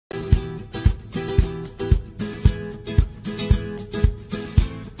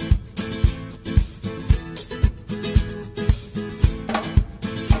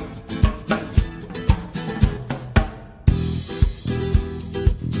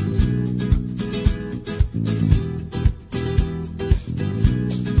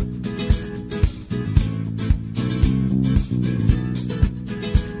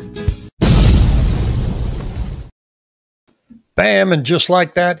Bam, and just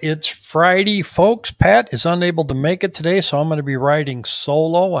like that, it's Friday, folks. Pat is unable to make it today, so I'm going to be riding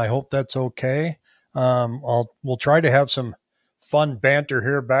solo. I hope that's okay. We'll try to have some fun banter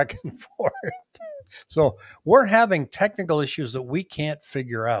here back and forth. So we're having technical issues that we can't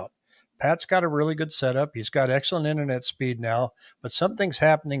figure out. Pat's got a really good setup. He's got excellent internet speed now, but something's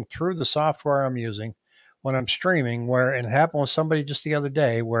happening through the software I'm using when I'm streaming, and it happened with somebody just the other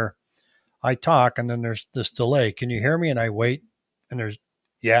day where I talk and then there's this delay. Can you hear me? And I wait and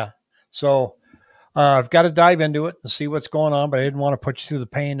yeah. So I've got to dive into it and see what's going on, but I didn't want to put you through the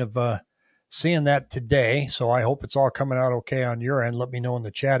pain of seeing that today. So I hope it's all coming out okay on your end. Let me know in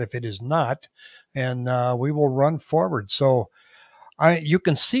the chat if it is not, and we will run forward. So you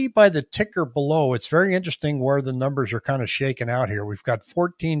can see by the ticker below, it's very interesting where the numbers are kind of shaking out here. We've got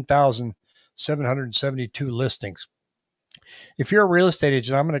 14,772 listings. If you're a real estate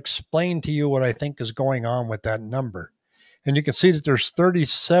agent, I'm going to explain to you what I think is going on with that number. And you can see that there's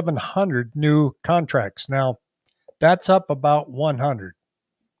 3,700 new contracts. Now, that's up about 100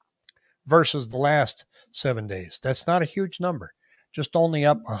 versus the last 7 days. That's not a huge number, just only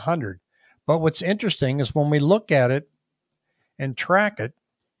up 100. But what's interesting is when we look at it and track it,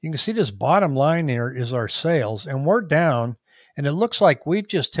 you can see this bottom line here is our sales, and we're down, and it looks like we've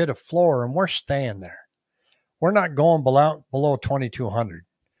just hit a floor, and we're staying there. We're not going below 2,200.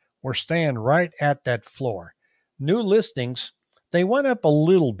 We're staying right at that floor. New listings, they went up a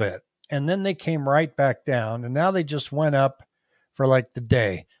little bit, and then they came right back down, and now they just went up for like the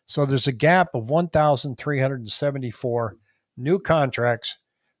day. So there's a gap of 1,374 new contracts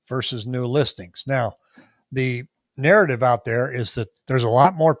versus new listings. Now, the narrative out there is that there's a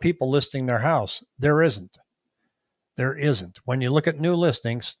lot more people listing their house. There isn't. There isn't. When you look at new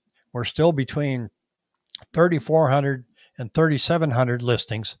listings, we're still between 3,400 and 3,700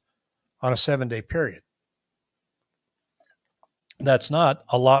 listings on a 7-day period. That's not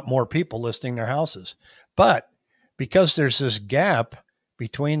a lot more people listing their houses. But because there's this gap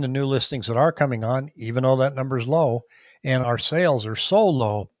between the new listings that are coming on, even though that number is low, and our sales are so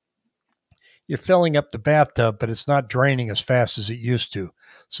low, you're filling up the bathtub, but it's not draining as fast as it used to.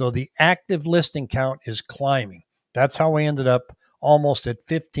 So the active listing count is climbing. That's how we ended up almost at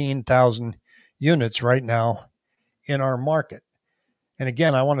 15,000 units right now in our market. And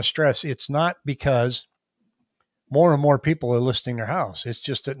again, I want to stress, it's not because more and more people are listing their house. It's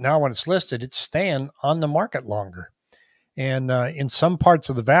just that now when it's listed, it's staying on the market longer. And in some parts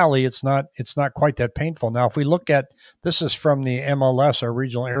of the valley, it's not quite that painful. Now, if we look at, this is from the MLS, our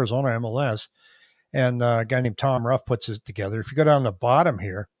regional Arizona MLS, and a guy named Tom Ruff puts it together. If you go down the bottom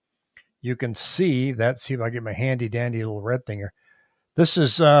here, you can see that. See if I get my handy dandy little red thing here. This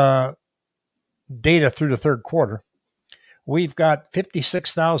is data through the third quarter. We've got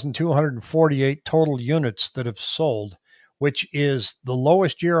 56,248 total units that have sold, which is the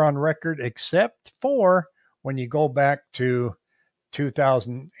lowest year on record, except for when you go back to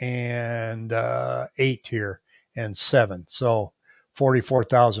 2008 here and 7. So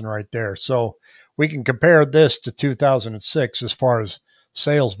 44,000 right there. So we can compare this to 2006 as far as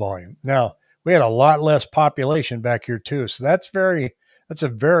sales volume. Now, we had a lot less population back here too. So that's a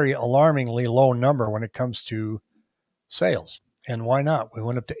very alarmingly low number when it comes to sales. And why not? We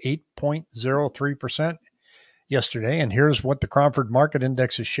went up to 8.03% yesterday. And here's what the Cromford Market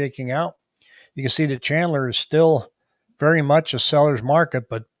Index is shaking out. You can see that Chandler is still very much a seller's market,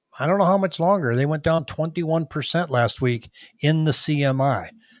 but I don't know how much longer. They went down 21% last week in the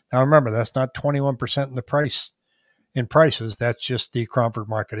CMI. Now remember, that's not 21% in prices. That's just the Cromford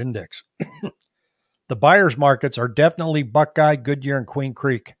Market Index. The buyers markets are definitely Buckeye, Goodyear, and Queen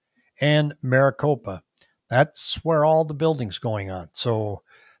Creek, and Maricopa. That's where all the building's going on. So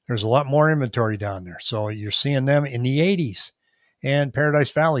there's a lot more inventory down there. So you're seeing them in the 80s, and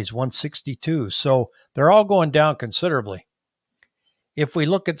Paradise Valley's 162. So they're all going down considerably. If we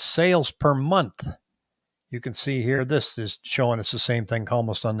look at sales per month, you can see here, this is showing us the same thing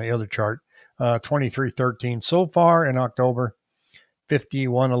almost on the other chart. 2313 so far in October,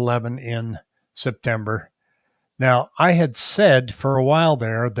 5111 in September. Now, I had said for a while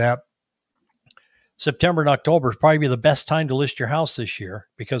there that September and October is probably the best time to list your house this year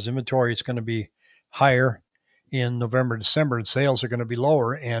because inventory is going to be higher in November, December, and sales are going to be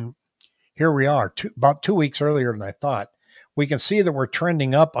lower. And here we are, about 2 weeks earlier than I thought. We can see that we're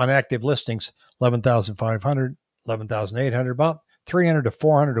trending up on active listings, 11,500, 11,800, about 300 to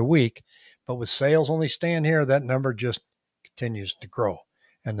 400 a week. But with sales only staying here, that number just continues to grow.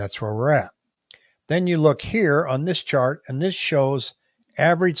 And that's where we're at. Then you look here on this chart, and this shows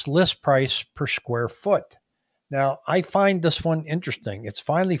average list price per square foot. Now, I find this one interesting. It's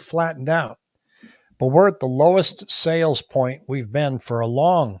finally flattened out. but we're at the lowest sales point we've been for a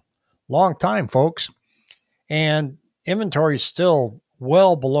long, long time, folks. And inventory is still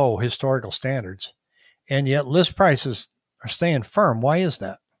well below historical standards. And yet list prices are staying firm. Why is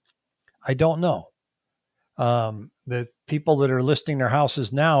that? I don't know. The people that are listing their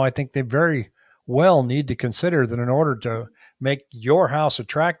houses now, I think they very well need to consider that in order to make your house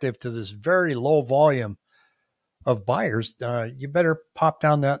attractive to this very low volume of buyers, you better pop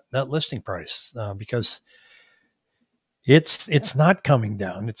down that listing price because it's not coming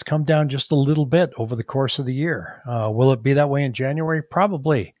down. It's come down just a little bit over the course of the year. Will it be that way in January?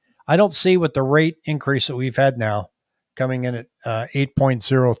 Probably. I don't see with the rate increase that we've had now coming in at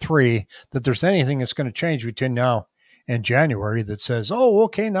 8.03 that there's anything that's going to change between now and January that says, oh,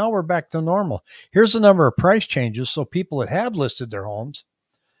 okay, now we're back to normal. Here's the number of price changes. So people that have listed their homes,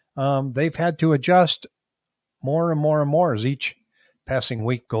 they've had to adjust more and more and more as each passing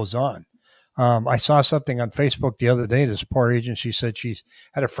week goes on. I saw something on Facebook the other day. This poor agent, she said she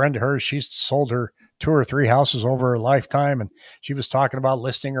had a friend of hers. She's sold her 2 or 3 houses over her lifetime, and she was talking about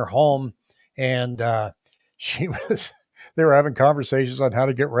listing her home. And they were having conversations on how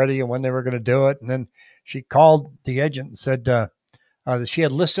to get ready and when they were going to do it. And then she called the agent and said that she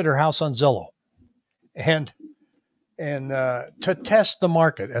had listed her house on Zillow, and to test the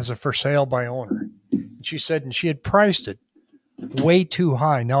market as a for sale by owner. And she said, and she had priced it way too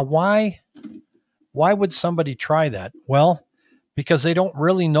high. Now, why would somebody try that? Well, because they don't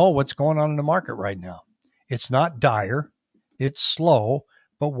really know what's going on in the market right now. It's not dire, it's slow,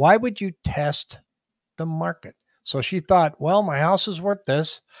 but why would you test the market? So she thought, well, my house is worth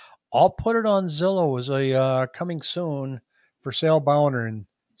this. I'll put it on Zillow as a coming soon for sale by owner and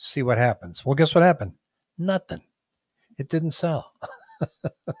see what happens. Well, guess what happened? Nothing. It didn't sell.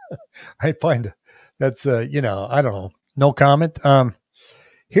 I find that's, I don't know. No comment.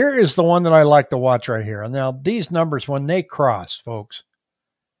 Here is the one that I like to watch right here. Now, these numbers, when they cross, folks,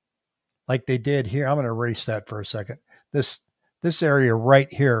 like they did here, I'm going to erase that for a second. This area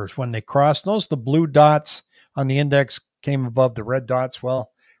right here is when they cross. Notice the blue dots on the index came above the red dots.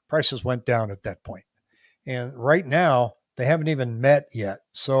 Well, prices went down at that point. And right now, they haven't even met yet.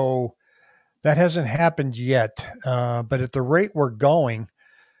 So that hasn't happened yet. But at the rate we're going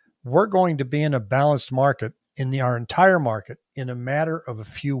to be in a balanced market in our entire market in a matter of a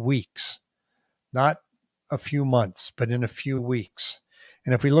few weeks, not a few months, but in a few weeks.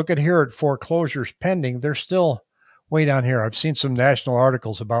 And if we look at here at foreclosures pending, they're still way down here. I've seen some national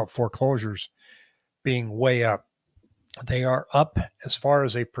articles about foreclosures being way up. They are up as far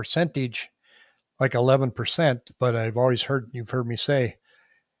as a percentage, like 11%, but you've heard me say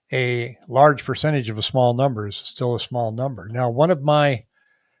a large percentage of a small number is still a small number. Now, one of my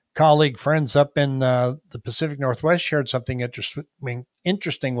colleague friends up in the Pacific Northwest shared something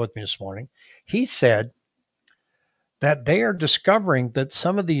interesting with me this morning. He said that they are discovering that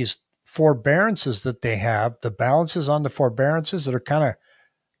some of these forbearances that they have, the balances on the forbearances that are kind of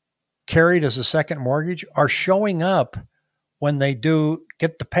carried as a second mortgage, are showing up when they do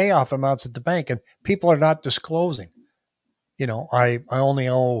get the payoff amounts at the bank, and people are not disclosing. I only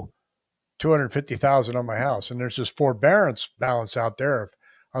owe $250,000 on my house, and there's this forbearance balance out there of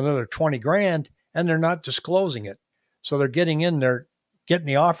another 20 grand, and they're not disclosing it. So they're getting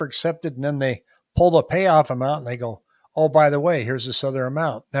the offer accepted, and then they pull the payoff amount and they go, oh, by the way, here's this other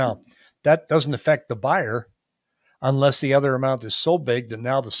amount. Now, that doesn't affect the buyer unless the other amount is so big that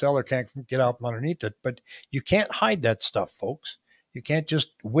now the seller can't get out from underneath it. But you can't hide that stuff, folks. You can't just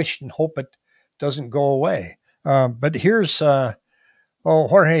wish and hope it doesn't go away. But here's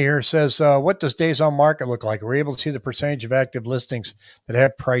Jorge here says, what does days on market look like? Are we able to see the percentage of active listings that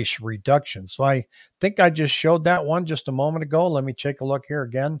have price reductions? So I think I just showed that one just a moment ago. Let me take a look here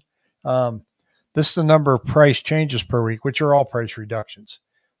again. This is the number of price changes per week, which are all price reductions.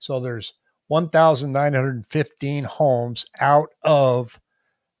 So there's 1,915 homes out of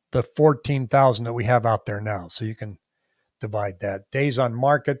the 14,000 that we have out there now. So you can divide that. Days on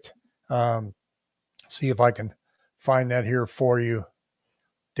market. See if I can find that here for you.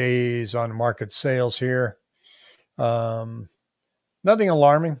 Days on market sales here. Nothing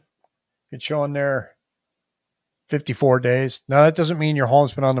alarming. It's showing there 54 days. Now, that doesn't mean your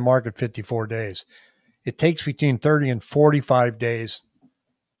home's been on the market 54 days. It takes between 30 and 45 days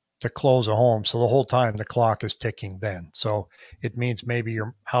to close a home. So the whole time the clock is ticking then. So it means maybe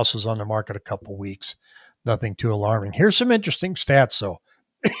your house is on the market a couple weeks. Nothing too alarming. Here's some interesting stats, though.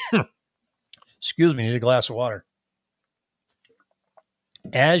 Excuse me, need a glass of water.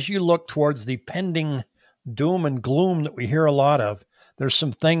 As you look towards the pending doom and gloom that we hear a lot of, there's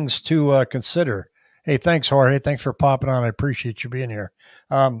some things to consider. Hey, thanks, Jorge. Thanks for popping on. I appreciate you being here.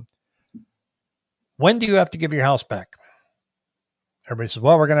 When do you have to give your house back? Everybody says,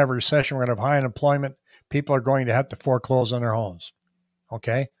 well, we're going to have a recession. We're going to have high unemployment. People are going to have to foreclose on their homes.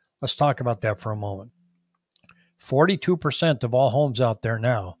 Okay, let's talk about that for a moment. 42% of all homes out there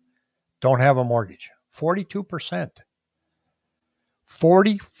now don't have a mortgage. 42%.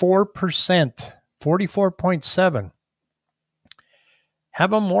 44%, 44.7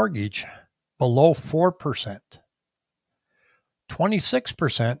 have a mortgage below 4%.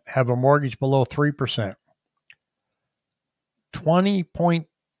 26% have a mortgage below 3%.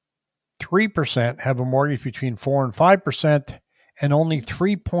 20.3% have a mortgage between 4 and 5%, and only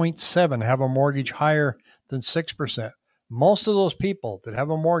 3.7 have a mortgage higher than 6%. Most of those people that have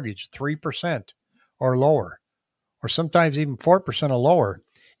a mortgage 3% or lower, or sometimes even 4% or lower,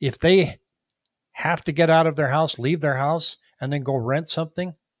 if they have to get out of their house, leave their house, and then go rent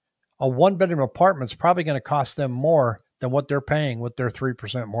something, a one-bedroom apartment is probably going to cost them more than what they're paying with their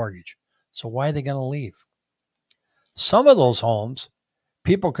 3% mortgage. So why are they going to leave? Some of those homes,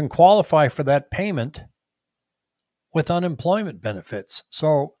 people can qualify for that payment with unemployment benefits.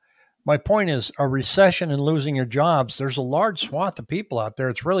 So my point is, a recession and losing your jobs, there's a large swath of people out there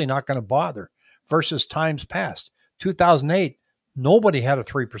it's really not going to bother versus times past. 2008, nobody had a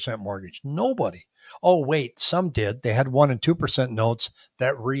 3% mortgage. Nobody. Oh, wait, some did. They had 1% and 2% notes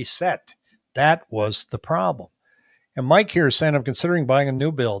that reset. That was the problem. And Mike here is saying, I'm considering buying a new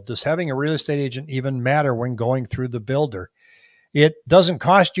build. Does having a real estate agent even matter when going through the builder? It doesn't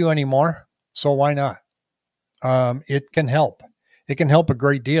cost you anymore, so why not? It can help. It can help a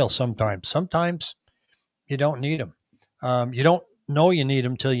great deal sometimes. Sometimes you don't need them. You don't know you need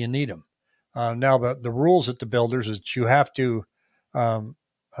them till you need them. Now, the rules at the builders is that you have to,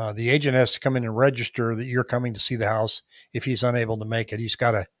 the agent has to come in and register that you're coming to see the house. If he's unable to make it, he's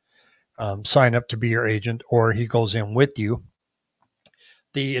got to sign up to be your agent, or he goes in with you.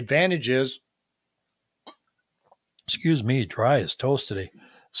 The advantage is, excuse me, dry as toast today.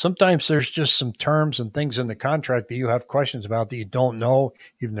 Sometimes there's just some terms and things in the contract that you have questions about that you don't know,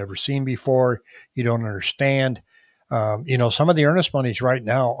 you've never seen before, you don't understand. Some of the earnest monies right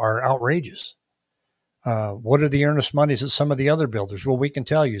now are outrageous. What are the earnest monies at some of the other builders? Well, we can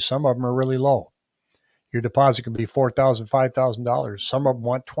tell you some of them are really low. Your deposit can be $4,000, $5,000. Some of them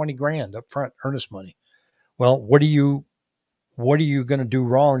want 20 grand up front earnest money. Well, what are you going to do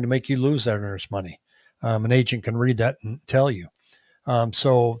wrong to make you lose that earnest money? An agent can read that and tell you.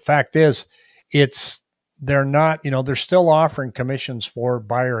 So fact is, they're not, they're still offering commissions for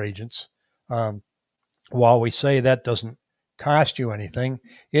buyer agents. While we say that doesn't cost you anything,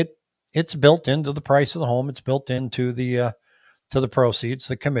 it's built into the price of the home. It's built into the proceeds,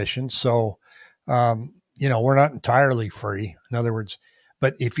 the commission. So, we're not entirely free. In other words,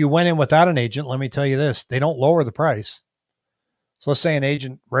 but if you went in without an agent, let me tell you this, they don't lower the price. So let's say an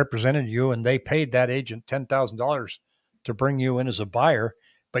agent represented you and they paid that agent $10,000 to bring you in as a buyer,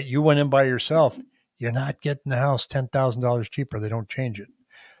 but you went in by yourself. You're not getting the house $10,000 cheaper. They don't change it.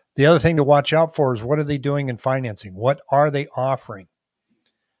 The other thing to watch out for is, what are they doing in financing? What are they offering?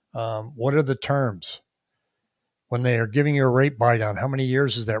 What are the terms? When they are giving you a rate buy down, how many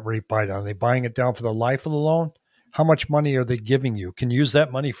years is that rate buy down? Are they buying it down for the life of the loan? How much money are they giving you? Can you use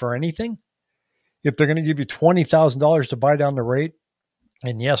that money for anything? If they're going to give you $20,000 to buy down the rate,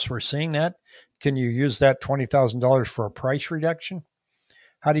 and yes, we're seeing that, can you use that $20,000 for a price reduction?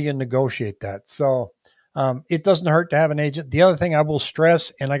 How do you negotiate that? So it doesn't hurt to have an agent. The other thing I will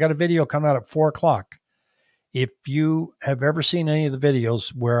stress, and I got a video coming out at 4:00. If you have ever seen any of the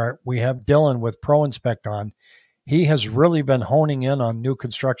videos where we have Dylan with Pro Inspect on, he has really been honing in on new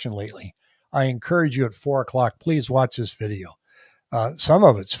construction lately. I encourage you at 4:00, please watch this video. Some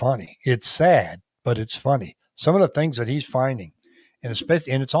of it's funny. It's sad, but it's funny. Some of the things that he's finding, and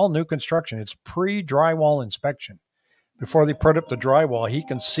it's all new construction. It's pre-drywall inspection. Before they put up the drywall, he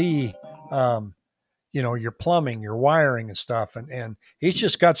can see, your plumbing, your wiring and stuff. And he's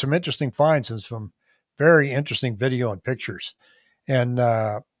just got some interesting finds and some very interesting video and pictures. And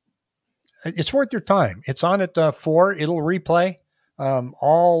it's worth your time. It's on at 4. It'll replay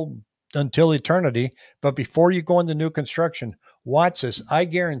all until eternity. But before you go into new construction, watch this. I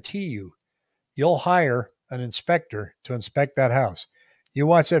guarantee you'll hire an inspector to inspect that house. You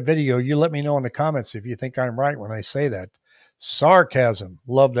watch that video, you let me know in the comments if you think I'm right when I say that. Sarcasm.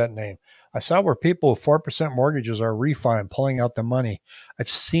 Love that name. I saw where people with 4% mortgages are refi and pulling out the money. I've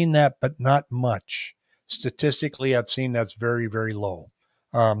seen that, but not much. Statistically, I've seen that's very, very low.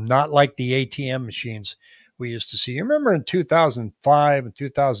 Not like the ATM machines we used to see. You remember in 2005 and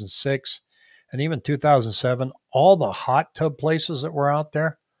 2006 and even 2007, all the hot tub places that were out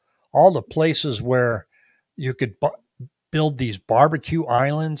there, all the places where you could build these barbecue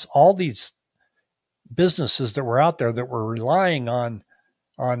islands, all these businesses that were out there that were relying on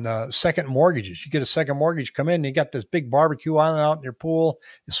second mortgages. You get a second mortgage, come in, you got this big barbecue island out in your pool.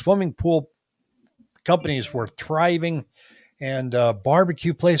 The swimming pool companies were thriving, and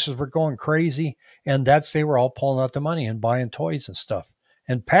barbecue places were going crazy. And they were all pulling out the money and buying toys and stuff.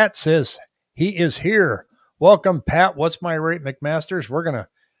 And Pat says he is here. Welcome, Pat. What's my rate, McMasters? We're going to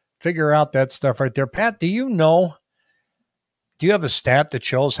figure out that stuff right there. Pat, do you have a stat that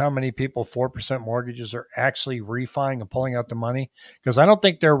shows how many people 4% mortgages are actually refining and pulling out the money? Because I don't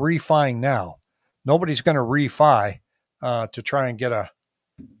think they're refining now. Nobody's going to refi to try and get a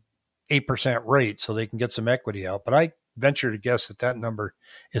 8% rate so they can get some equity out. But I venture to guess that number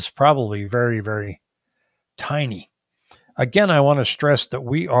is probably very, very tiny. Again, I want to stress that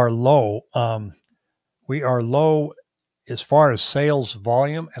we are low. We are low as far as sales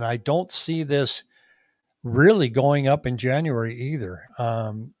volume, and I don't see this really going up in January either.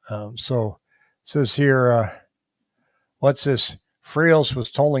 So it says here, what's this? Friels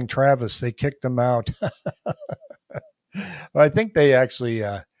was tolling Travis. They kicked him out. Well, I think they actually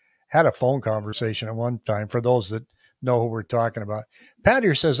had a phone conversation at one time, for those that know who we're talking about. Pat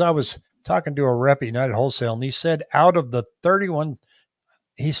here says, I was talking to a rep at United Wholesale, and he said of the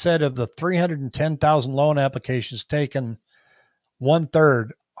 310,000 loan applications taken, 1/3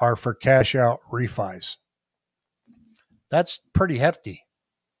 are for cash out refis. That's pretty hefty.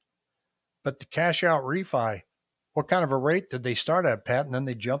 But the cash out refi, what kind of a rate did they start at, Pat, and then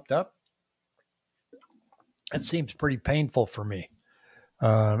they jumped up? It seems pretty painful for me.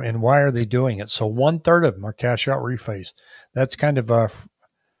 And why are they doing it? So 1/3 of them are cash out refis. That's kind of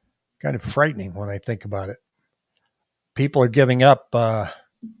frightening when I think about it. People are giving up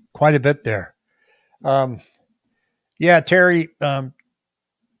quite a bit there. Yeah, Terry,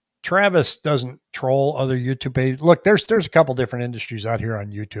 Travis doesn't troll other YouTube pages. Look, there's a couple different industries out here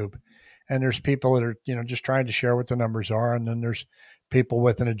on YouTube, and there's people that are just trying to share what the numbers are, and then there's people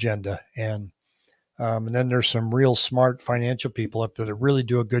with an agenda, and then there's some real smart financial people up there that really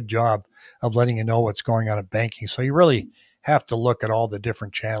do a good job of letting you know what's going on in banking. So you really have to look at all the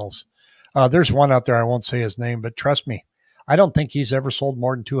different channels. There's one out there, I won't say his name, but trust me, I don't think he's ever sold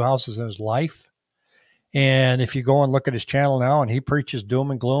more than 2 houses in his life. And if you go and look at his channel now and he preaches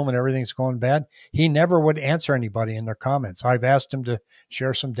doom and gloom and everything's going bad, he never would answer anybody in their comments. I've asked him to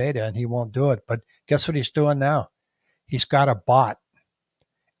share some data and he won't do it. But guess what he's doing now? He's got a bot.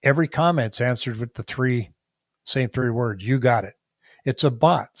 Every comment's answered with the same 3 words. You got it. It's a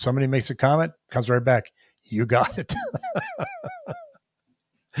bot. Somebody makes a comment, comes right back. You got it.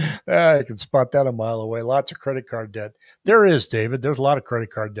 I can spot that a mile away. Lots of credit card debt. There is, David. There's a lot of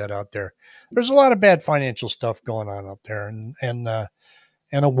credit card debt out there. There's a lot of bad financial stuff going on out there, and a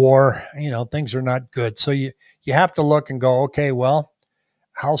war. Things are not good. So you have to look and go, okay, well,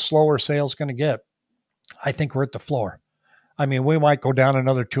 how slow are sales going to get? I think we're at the floor. I mean, we might go down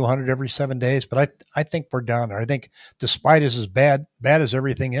another 200 every 7 days, but I think we're down there. I think despite as bad as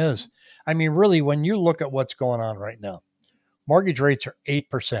everything is, I mean, really, when you look at what's going on right now, mortgage rates are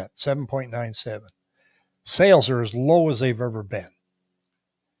 8%, 7.97. Sales are as low as they've ever been.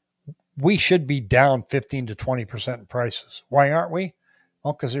 We should be down 15 to 20% in prices. Why aren't we?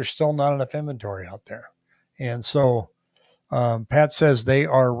 Well, because there's still not enough inventory out there. And so Pat says they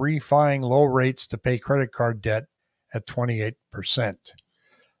are refining low rates to pay credit card debt at 28%.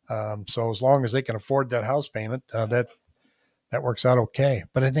 So as long as they can afford that house payment, that works out okay.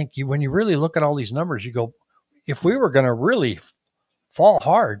 But I think when you really look at all these numbers, you go, if we were going to really fall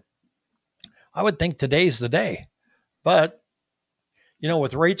hard, I would think today's the day. But,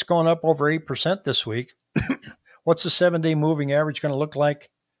 with rates going up over 8% this week, what's the 7-day moving average going to look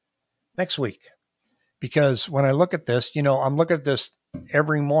like next week? Because when I look at this, I'm looking at this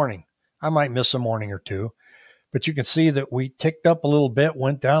every morning. I might miss a morning or two, but you can see that we ticked up a little bit,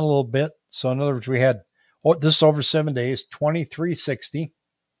 went down a little bit. So in other words, we had, this over 7 days, 2360.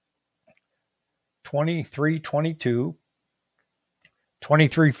 2322,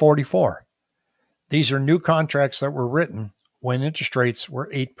 2344. These are new contracts that were written when interest rates were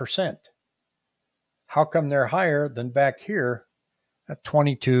 8%. How come they're higher than back here at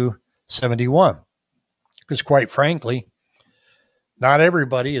 2271? Because quite frankly, not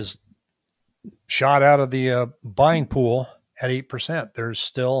everybody is shot out of the buying pool at 8%. There's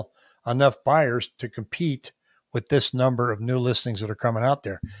still enough buyers to compete with this number of new listings that are coming out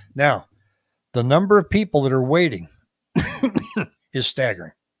there. Now, the number of people that are waiting is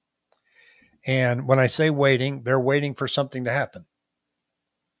staggering. And when I say waiting, they're waiting for something to happen.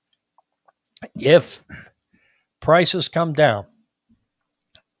 If prices come down,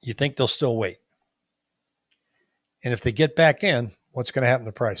 you think they'll still wait. And if they get back in, what's going to happen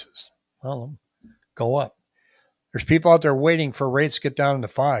to prices? Well, I'm go up. There's people out there waiting for rates to get down in the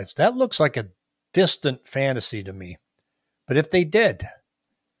fives. That looks like a distant fantasy to me. But if they did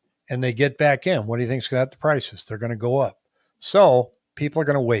and they get back in, what do you think is going to happen to prices? They're going to go up. So people are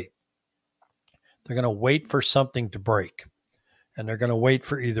going to wait. They're going to wait for something to break. And they're going to wait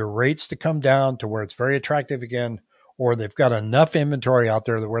for either rates to come down to where it's very attractive again, or they've got enough inventory out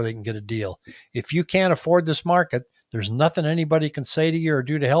there where they can get a deal. If you can't afford this market, there's nothing anybody can say to you or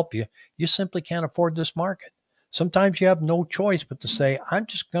do to help you. You simply can't afford this market. Sometimes you have no choice but to say, I'm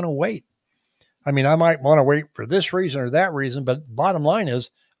just going to wait. I mean, I might want to wait for this reason or that reason, but bottom line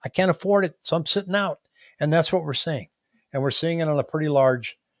is I can't afford it, so I'm sitting out. And that's what we're seeing. And we're seeing it on a pretty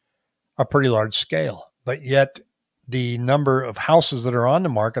large scale. But yet the number of houses that are on the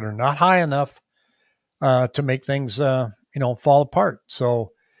market are not high enough to make things, fall apart.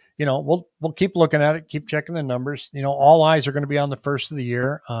 So, we'll keep looking at it, keep checking the numbers. All eyes are going to be on the first of the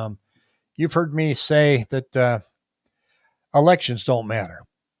year. You've heard me say that elections don't matter.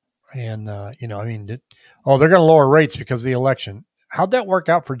 And, they're going to lower rates because of the election. How'd that work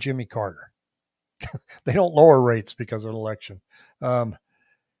out for Jimmy Carter? They don't lower rates because of the election.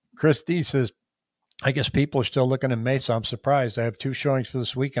 Chris D says, I guess people are still looking at Mesa. I'm surprised. I have 2 showings for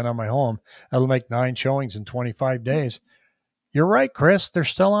this weekend on my home. That'll make 9 showings in 25 days. You're right, Chris. They're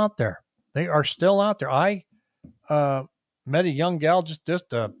still out there. They are still out there. I met a young gal just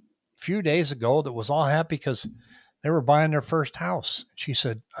a few days ago that was all happy because they were buying their first house. She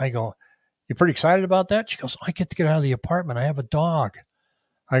said, I go, you pretty excited about that? She goes, I get to get out of the apartment. I have a dog.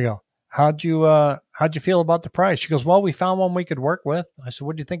 I go, how'd you feel about the price? She goes, well, we found one we could work with. I said,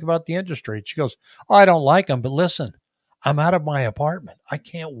 what do you think about the interest rate? She goes, oh, I don't like them, but listen, I'm out of my apartment. I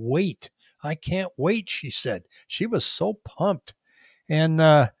can't wait. She said. She was so pumped.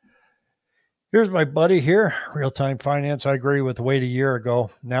 And here's my buddy here, Real-Time Finance. I agree with Wade a year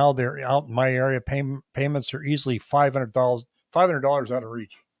ago. Now they're out in my area. Payments are easily $500 out of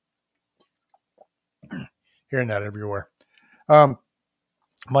reach. Hearing that everywhere.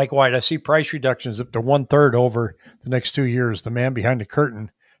 Mike White, I see price reductions up to 1/3 over the next 2 years. The man behind the curtain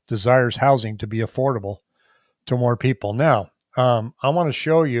desires housing to be affordable to more people. Now, I want to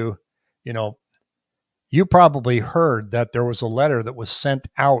show you, you probably heard that there was a letter that was sent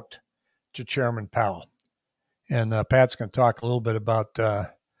out to Chairman Powell. And Pat's going to talk a little bit about,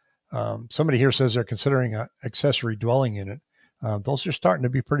 somebody here says they're considering an accessory dwelling unit. Those are starting to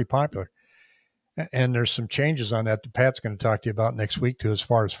be pretty popular. And there's some changes on that Pat's going to talk to you about next week too, as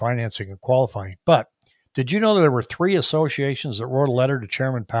far as financing and qualifying. But did you know that there were 3 associations that wrote a letter to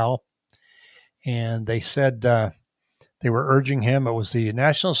Chairman Powell? And they said they were urging him. It was the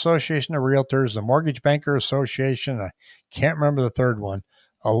National Association of Realtors, the Mortgage Banker Association. I can't remember the third one.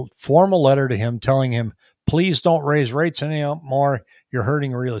 A formal letter to him telling him, please don't raise rates anymore. You're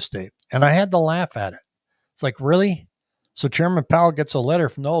hurting real estate. And I had to laugh at it. It's like, really? So Chairman Powell gets a letter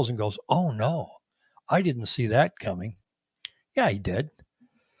from those and goes, oh, no, I didn't see that coming. Yeah, he did.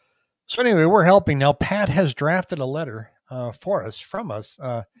 So anyway, we're helping. Now, Pat has drafted a letter from us.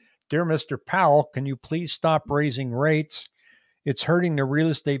 Dear Mr. Powell, can you please stop raising rates? It's hurting the real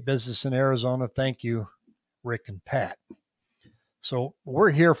estate business in Arizona. Thank you, Rick and Pat. So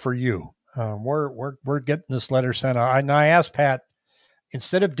we're here for you. We're getting this letter sent out. And I asked Pat,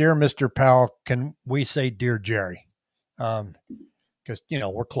 instead of Dear Mr. Powell, can we say Dear Jerry? Because,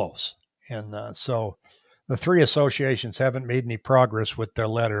 we're close. And so the 3 associations haven't made any progress with their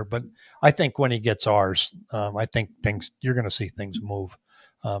letter, but I think when he gets ours, I think you're going to see things move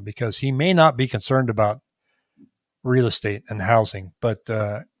because he may not be concerned about real estate and housing, but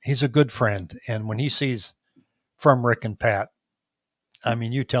he's a good friend. And when he sees from Rick and Pat, I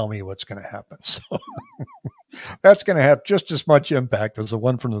mean, you tell me what's going to happen. So that's going to have just as much impact as the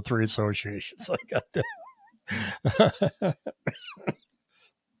one from the 3 associations. I got that.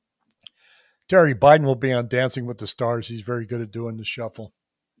 Terry Biden will be on Dancing with the Stars. He's very good at doing the shuffle.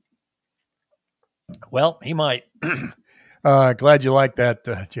 Well, he might. Glad you like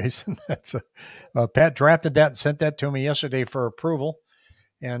that, Jason. That's Pat drafted that and sent that to me yesterday for approval.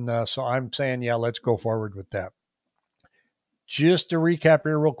 And so I'm saying, yeah, let's go forward with that. Just to recap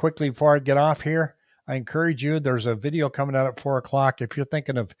here real quickly before I get off here, I encourage you, there's a video coming out at 4:00. If you're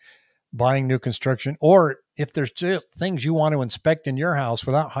thinking of buying new construction, or if there's just things you want to inspect in your house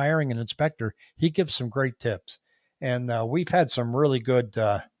without hiring an inspector, he gives some great tips. And we've had some really good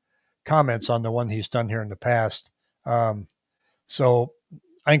comments on the one he's done here in the past. So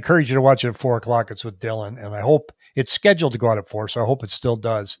I encourage you to watch it at 4:00. It's with Dylan, and I hope it's scheduled to go out at 4, so I hope it still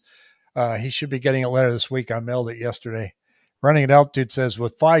does. He should be getting a letter this week. I mailed it yesterday. Running at Altitude says,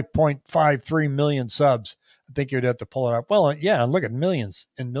 with 5.53 million subs, I think you'd have to pull it up. Well, yeah, look at millions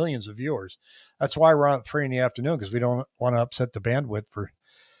and millions of viewers. That's why we're on at 3 in the afternoon, because we don't want to upset the bandwidth for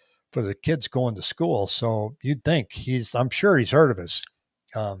the kids going to school. So you'd think I'm sure he's heard of us.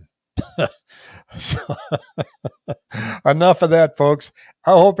 So enough of that, folks.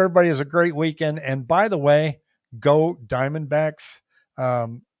 I hope everybody has a great weekend. And by the way, go Diamondbacks.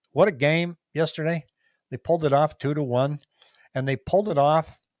 What a game yesterday. They pulled it off 2-1, and they pulled it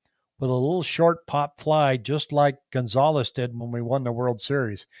off with a little short pop fly, just like Gonzalez did when we won the World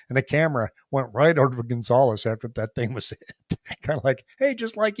Series. And the camera went right over Gonzalez after that thing was hit. Kind of like, hey,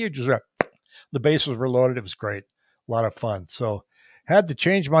 just like you, just the bases were loaded. It was great. A lot of fun. So had to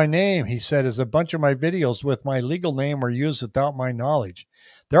change my name, he said, as a bunch of my videos with my legal name were used without my knowledge.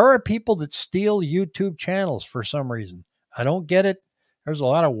 There are people that steal YouTube channels for some reason. I don't get it. There's a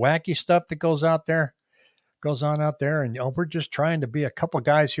lot of wacky stuff that goes on out there, and we're just trying to be a couple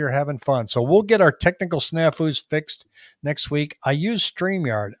guys here having fun. So we'll get our technical snafus fixed next week. I use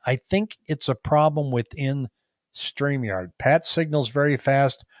StreamYard. I think it's a problem within StreamYard. Pat's signal's very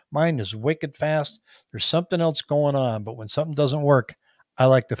fast. Mine is wicked fast. There's something else going on, but when something doesn't work, I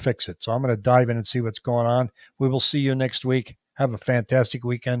like to fix it. So I'm going to dive in and see what's going on. We will see you next week. Have a fantastic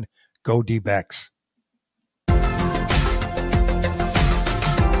weekend. Go D-backs.